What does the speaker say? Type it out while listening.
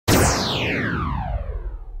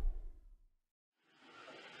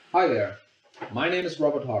Hi there, my name is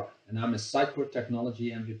Robert Hawk and I'm a Sitecore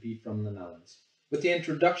Technology MVP from the Netherlands. With the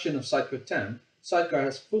introduction of Sitecore 10, Sitecore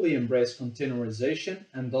has fully embraced containerization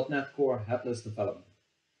and .NET Core headless development.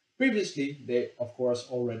 Previously, they of course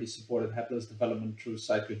already supported headless development through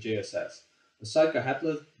Sitecore JSS. The Sitecore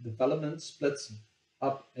headless development splits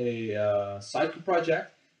up a Sitecore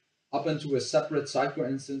project up into a separate Sitecore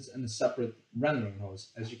instance and a separate rendering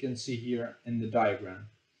host, as you can see here in the diagram.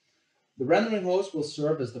 The rendering host will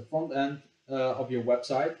serve as the front end of your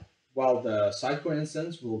website, while the Sitecore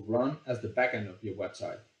instance will run as the back end of your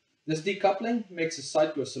website. This decoupling makes a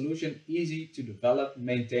Sitecore solution easy to develop,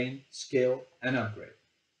 maintain, scale, and upgrade.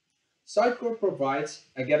 Sitecore provides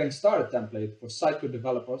a getting started template for Sitecore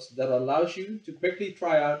developers that allows you to quickly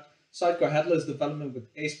try out Sitecore headless development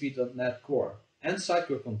with ASP.NET Core and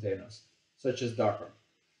Sitecore containers, such as Docker.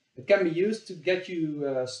 It can be used to get you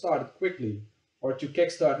started quickly or to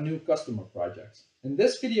kickstart new customer projects. In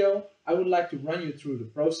this video, I would like to run you through the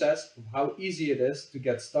process of how easy it is to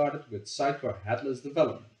get started with Sitecore headless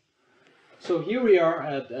development. So here we are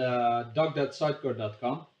at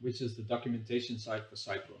doc.sitecore.com, which is the documentation site for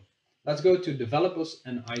Sitecore. Let's go to Developers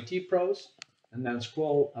and IT Pros, and then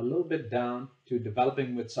scroll a little bit down to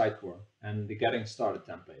Developing with Sitecore and the Getting Started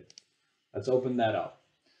template. Let's open that up.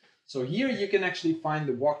 So here you can actually find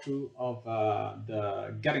the walkthrough of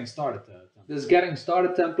the Getting Started template. This Getting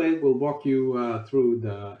Started template will walk you through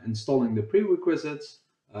installing the prerequisites,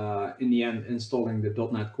 in the end installing the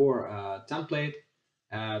 .NET Core template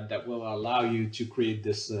that will allow you to create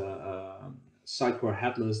this Sitecore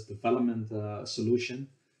headless development solution,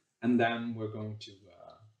 and then we're going to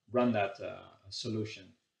run that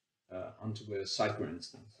solution onto a Sitecore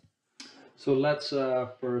instance. So let's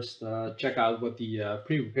first check out what the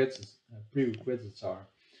prerequisites are.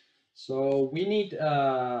 So we need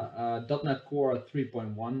 .NET Core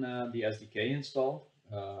 3.1, the SDK installed,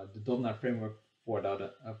 the .NET Framework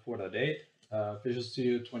 4.8, Visual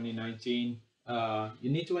Studio 2019. You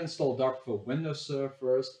need to install Docker for Windows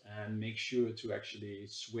first, and make sure to actually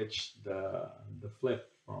switch the flip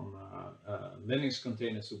from Linux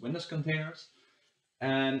containers to Windows containers,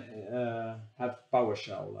 and have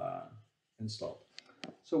PowerShell installed.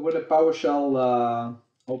 So with a PowerShell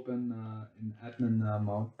open in admin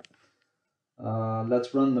mode,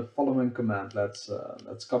 let's run the following command. Let's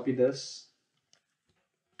copy this,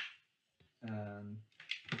 and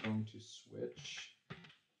I'm going to switch,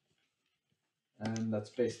 and let's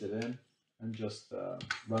paste it in, and just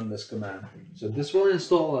run this command. So this will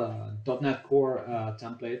install a .NET Core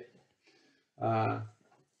template.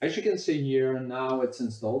 As you can see here, now it's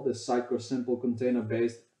installed, this Sitecore simple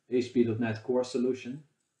container-based ASP.NET Core solution.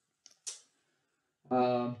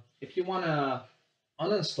 If you want to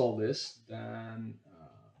uninstall this, then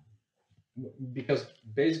because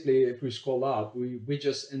basically if we scroll up, we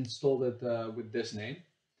just installed it with this name.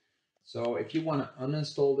 So if you want to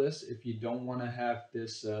uninstall this, if you don't want to have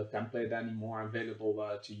this template anymore available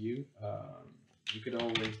to you, you could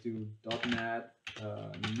always do .NET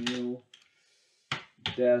new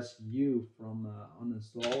 -u from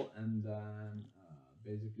uninstall, and then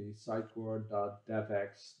basically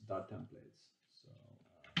sitecore.devx.templates. So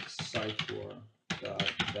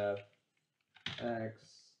sitecore.devx,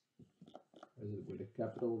 is it with a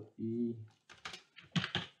capital E,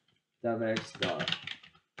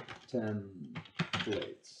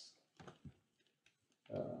 devx.templates.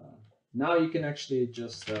 Now you can actually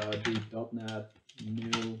just do .NET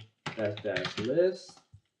new -list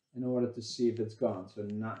in order to see if it's gone. So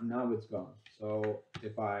now it's gone. So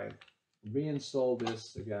if I reinstall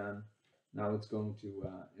this again, now it's going to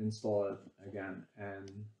install it again,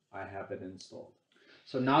 and I have it installed.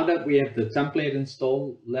 So now that we have the template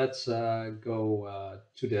installed, let's go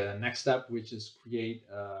to the next step, which is create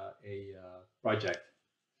a project.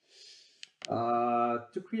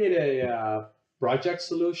 To create a project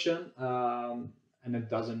solution, and it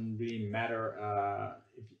doesn't really matter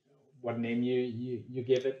what name you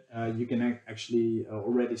give it, you can actually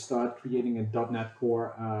already start creating a .NET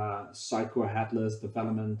Core Sitecore headless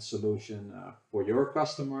development solution for your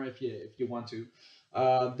customer if you want to.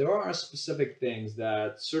 There are specific things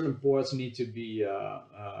that certain ports need to be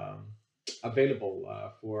available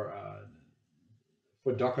for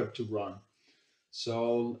Docker to run.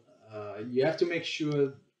 So you have to make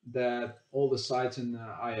sure that all the sites in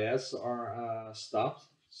IIS are stopped.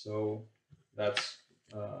 So let's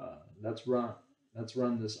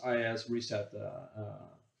run this IIS reset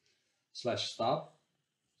 /stop.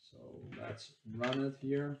 So let's run it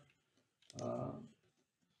here.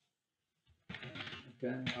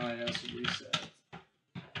 Okay, IIS reset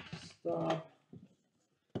stop.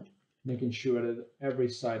 Making sure that every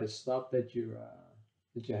site is stopped that you're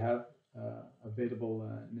that you have available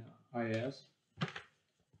in IIS.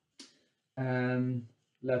 And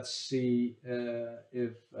let's see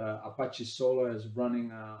if Apache Solar is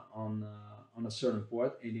running on a certain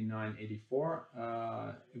port,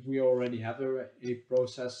 8984. If we already have a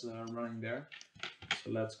process running there. So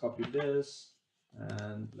let's copy this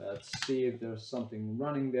and let's see if there's something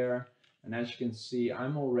running there. And as you can see,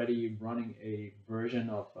 I'm already running a version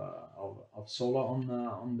of Solar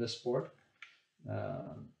on this port.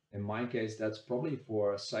 In my case, that's probably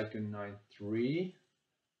for Sitecore 9.3.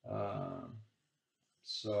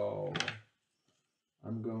 So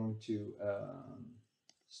I'm going to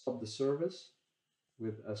stop the service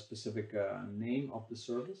with a specific name of the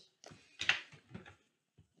service.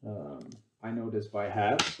 I know this by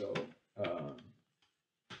heart, so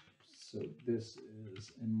this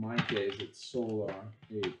is, in my case, it's Solar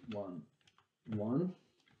 811.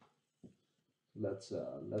 Let's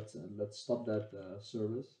stop that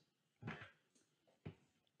service,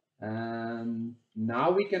 and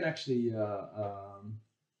now we can actually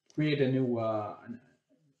create a new.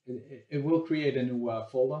 It will create a new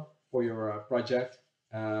folder for your project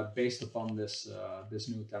based upon this this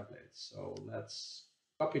new template. So let's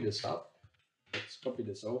copy this up. Let's copy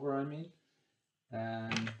this over. I mean,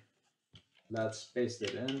 and let's paste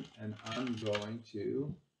it in. And I'm going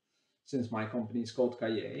to, since my company is called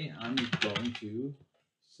Kaye, I'm going to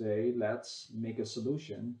say let's make a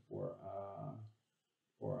solution for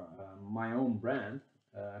my own brand,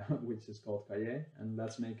 which is called Kaye, and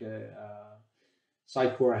let's make a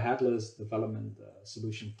Sitecore Headless Development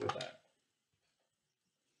solution for that.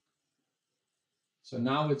 So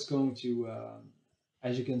now it's going to,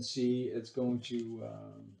 as you can see, it's going to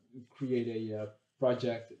create a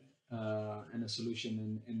project and a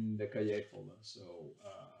solution in the Kaye folder.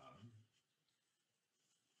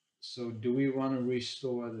 So do we want to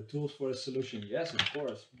restore the tools for the solution? Yes, of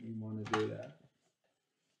course, we want to do that.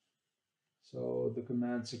 So the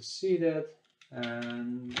command succeeded,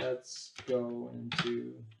 and let's go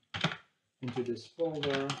into this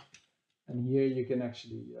folder, and here you can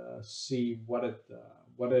actually see what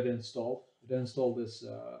it installed. It installed this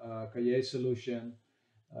Kaye solution.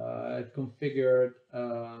 It configured.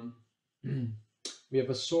 We have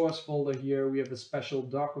a source folder here. We have a special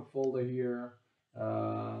Docker folder here.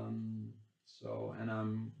 And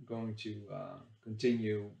I'm going to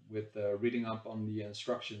continue with reading up on the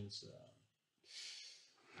instructions.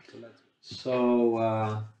 So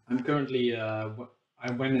I'm currently,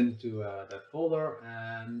 I went into that folder,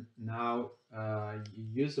 and now you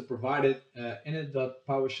use the provided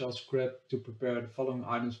init.powershell script to prepare the following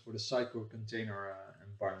items for the Sitecore container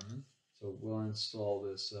environment. So we'll install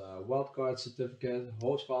this wildcard certificate,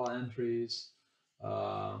 host file entries.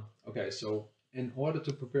 Okay, so in order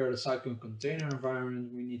to prepare the Sitecore container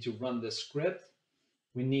environment, we need to run this script.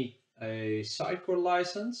 We need a Sitecore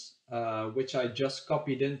license, which I just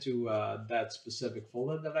copied into that specific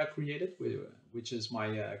folder that I created, which is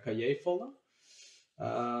my Kaye folder.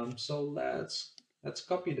 So let's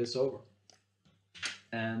copy this over,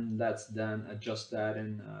 and let's then adjust that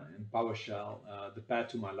in PowerShell, the path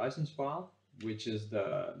to my license file, which is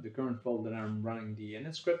the current folder that I'm running the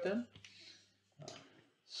init script in.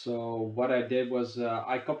 So what I did was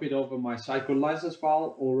I copied over my Sitecore license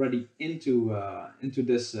file already into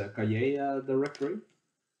this Kaye directory,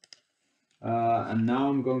 and now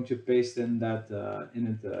I'm going to paste in that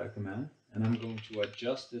init command, and I'm going to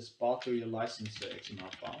adjust this path to your license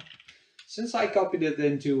XML file. Since I copied it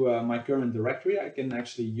into my current directory, I can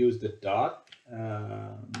actually use the dot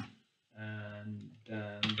and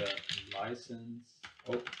then the license.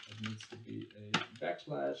 Oh, it needs to be a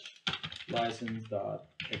backslash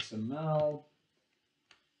license.xml,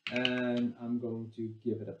 and I'm going to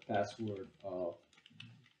give it a password of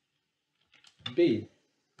B.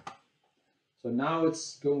 So now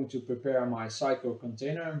it's going to prepare my Sitecore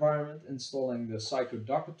container environment, installing the Sitecore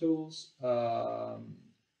Docker tools.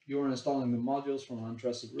 You're installing the modules from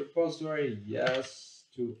Untrusted Repository. Yes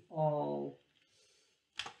to all.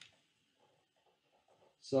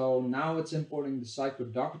 So now it's importing the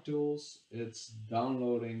Sitecore Docker tools. It's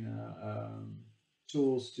downloading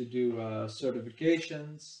tools to do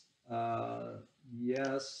certifications.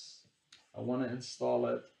 Yes, I want to install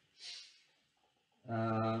it.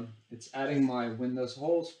 It's adding my Windows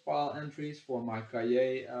host file entries for my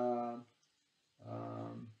Kaye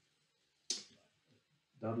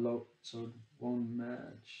download, so it won't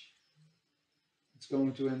match. It's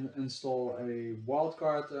going to install a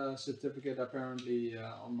wildcard certificate apparently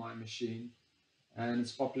on my machine, and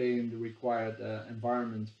it's populating the required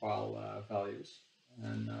environment file values,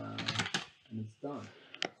 and it's done.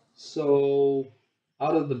 So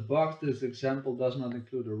Out of the box, this example does not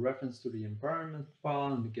include a reference to the environment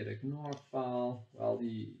file and the getignore file. Well,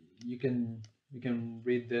 you can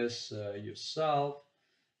read this yourself.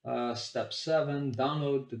 Step 7,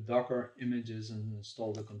 download the Docker images and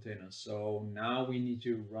install the containers. So now we need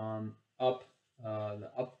to run up the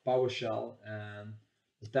up PowerShell, and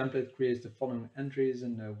the template creates the following entries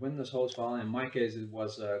in the Windows host file. In my case, it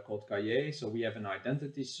was called Kaye. So we have an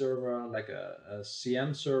identity server, like a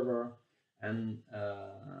CM server, and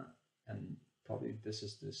probably this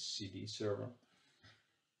is the CD server.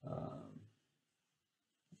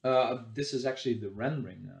 This is actually the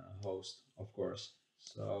rendering host, of course.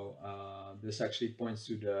 So this actually points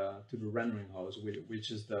to the rendering host, which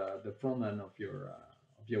is the front end of your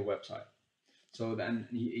website. So then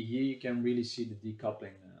here you can really see the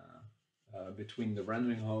decoupling between the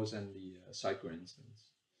rendering host and the Sitecore instance.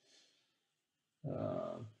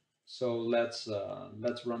 So let's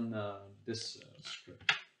run this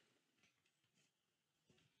script.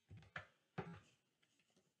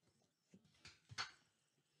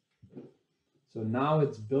 So now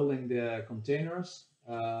it's building the containers.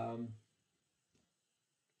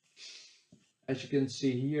 As you can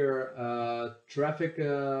see here, traffic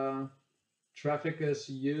is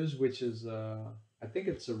used, which is I think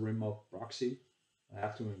it's a remote proxy. I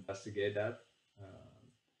have to investigate that.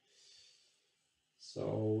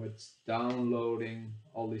 So it's downloading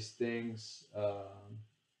all these things,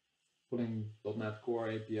 putting .NET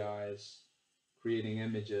Core APIs, creating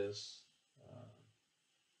images,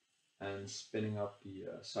 and spinning up the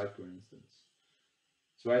Sitecore instance.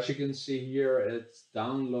 So as you can see here, it's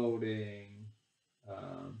downloading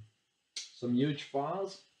some huge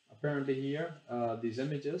files. Apparently here, these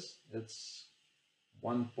images, it's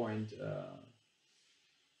 1.2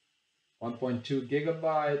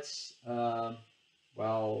 gigabytes.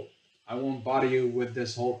 Well, I won't bother you with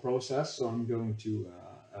this whole process, so I'm going to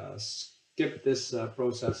skip this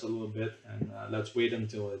process a little bit, and let's wait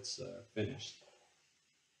until it's finished.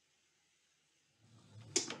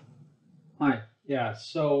 Hi. Yeah,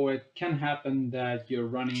 so it can happen that you're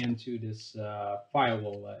running into this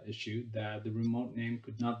firewall issue, that the remote name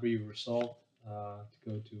could not be resolved. To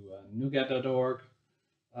go to NuGet.org.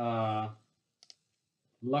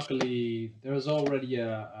 Luckily, there's already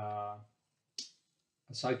a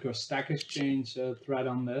Sitecore Stack Exchange thread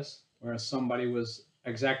on this, where somebody was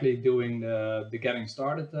exactly doing the getting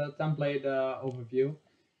started template overview.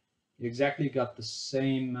 You exactly got the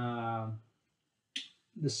same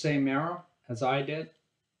error as I did.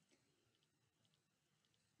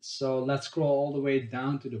 So let's scroll all the way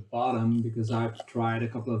down to the bottom, because I've tried a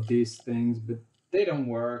couple of these things, but they don't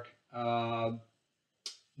work. The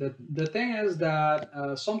thing is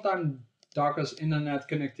that sometimes Docker's internet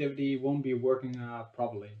connectivity won't be working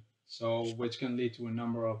properly, so which can lead to a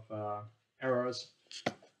number of errors,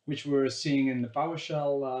 which we're seeing in the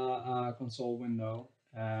PowerShell console window,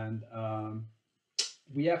 and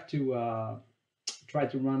we have to try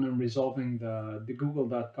to run on resolving the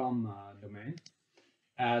google.com domain,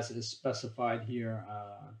 as is specified here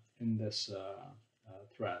in this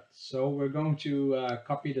thread. So we're going to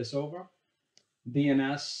copy this over,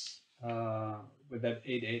 DNS with that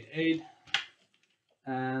 888,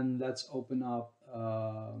 and let's open up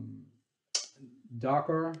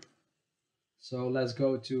Docker. So let's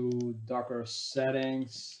go to Docker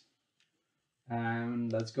settings, and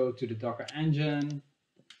let's go to the Docker engine,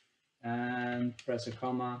 and press a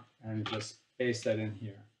comma and just paste that in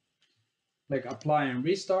here. Click apply and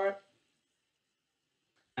restart,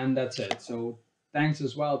 and that's it. So thanks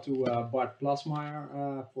as well to Bart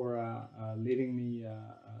Plasmeyer for leading me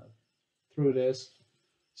through this.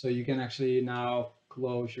 So you can actually now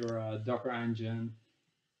close your Docker engine,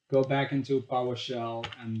 go back into PowerShell,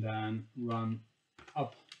 and then run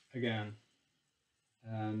up again.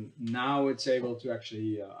 And now it's able to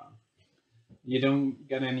actually, you don't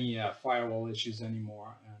get any firewall issues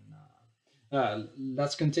anymore. And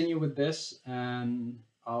let's continue with this, and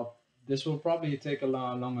this will probably take a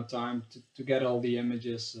longer time to get all the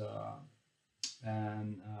images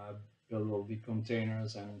and build all the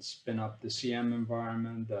containers and spin up the CM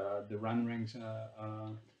environment, the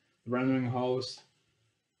rendering host.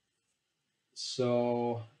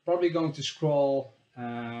 So probably going to scroll,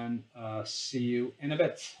 and see you in a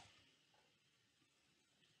bit.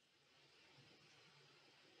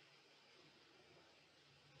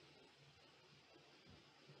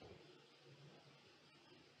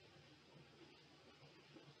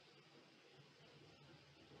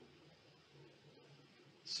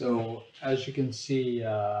 So as you can see,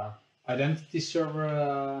 identity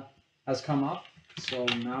server has come up. So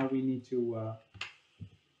now we need to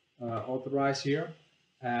authorize here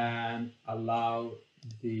and allow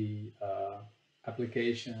the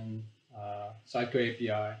application Sitecore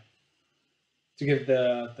API to give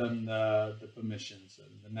them the permissions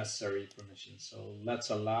and the necessary permissions. So let's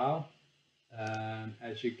allow. And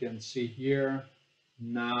as you can see here,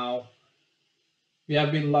 now we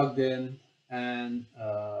have been logged in, and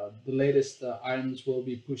the latest items will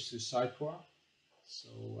be pushed to Sitecore. So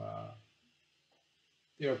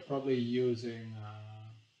they are probably using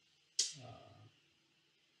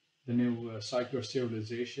the new Sitecore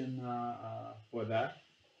serialization for that.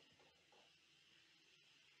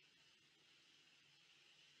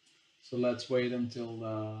 So let's wait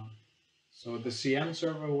until so the CM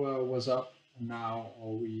server was up, and now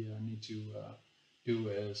all we need to do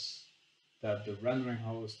is that the rendering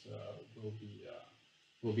host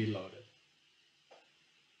will be loaded.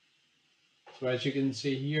 So as you can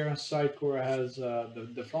see here, Sitecore has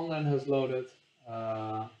the front end has loaded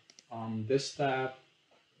on this tab.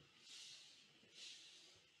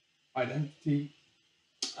 Identity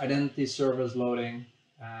server is loading,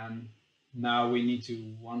 and now we need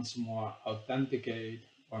to once more authenticate,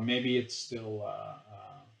 or maybe it still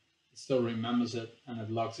remembers it and it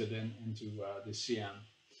logs it into the CM.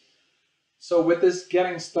 So with this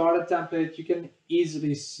getting started template, you can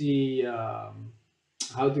easily see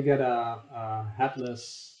how to get a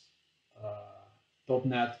headless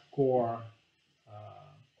 .NET Core,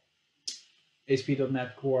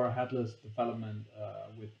 ASP.NET Core headless development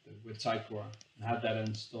with Sitecore, and have that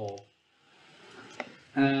installed.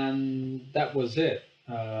 And that was it,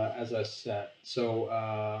 as I said. So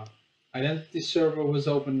identity server was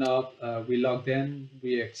opened up, we logged in,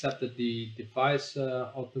 we accepted the device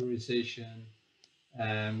authorization,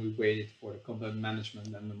 and we waited for the content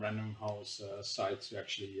management and the rendering host site to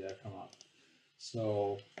actually come up.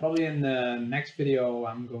 So probably in the next video,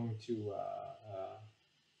 I'm going to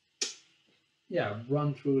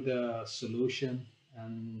run through the solution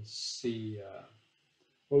and see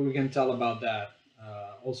what we can tell about that.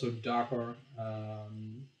 Also Docker,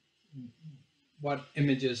 what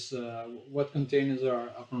images, what containers are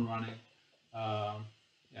up and running.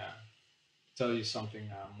 Tell you something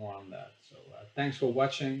more on that. So thanks for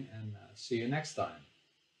watching, and see you next time.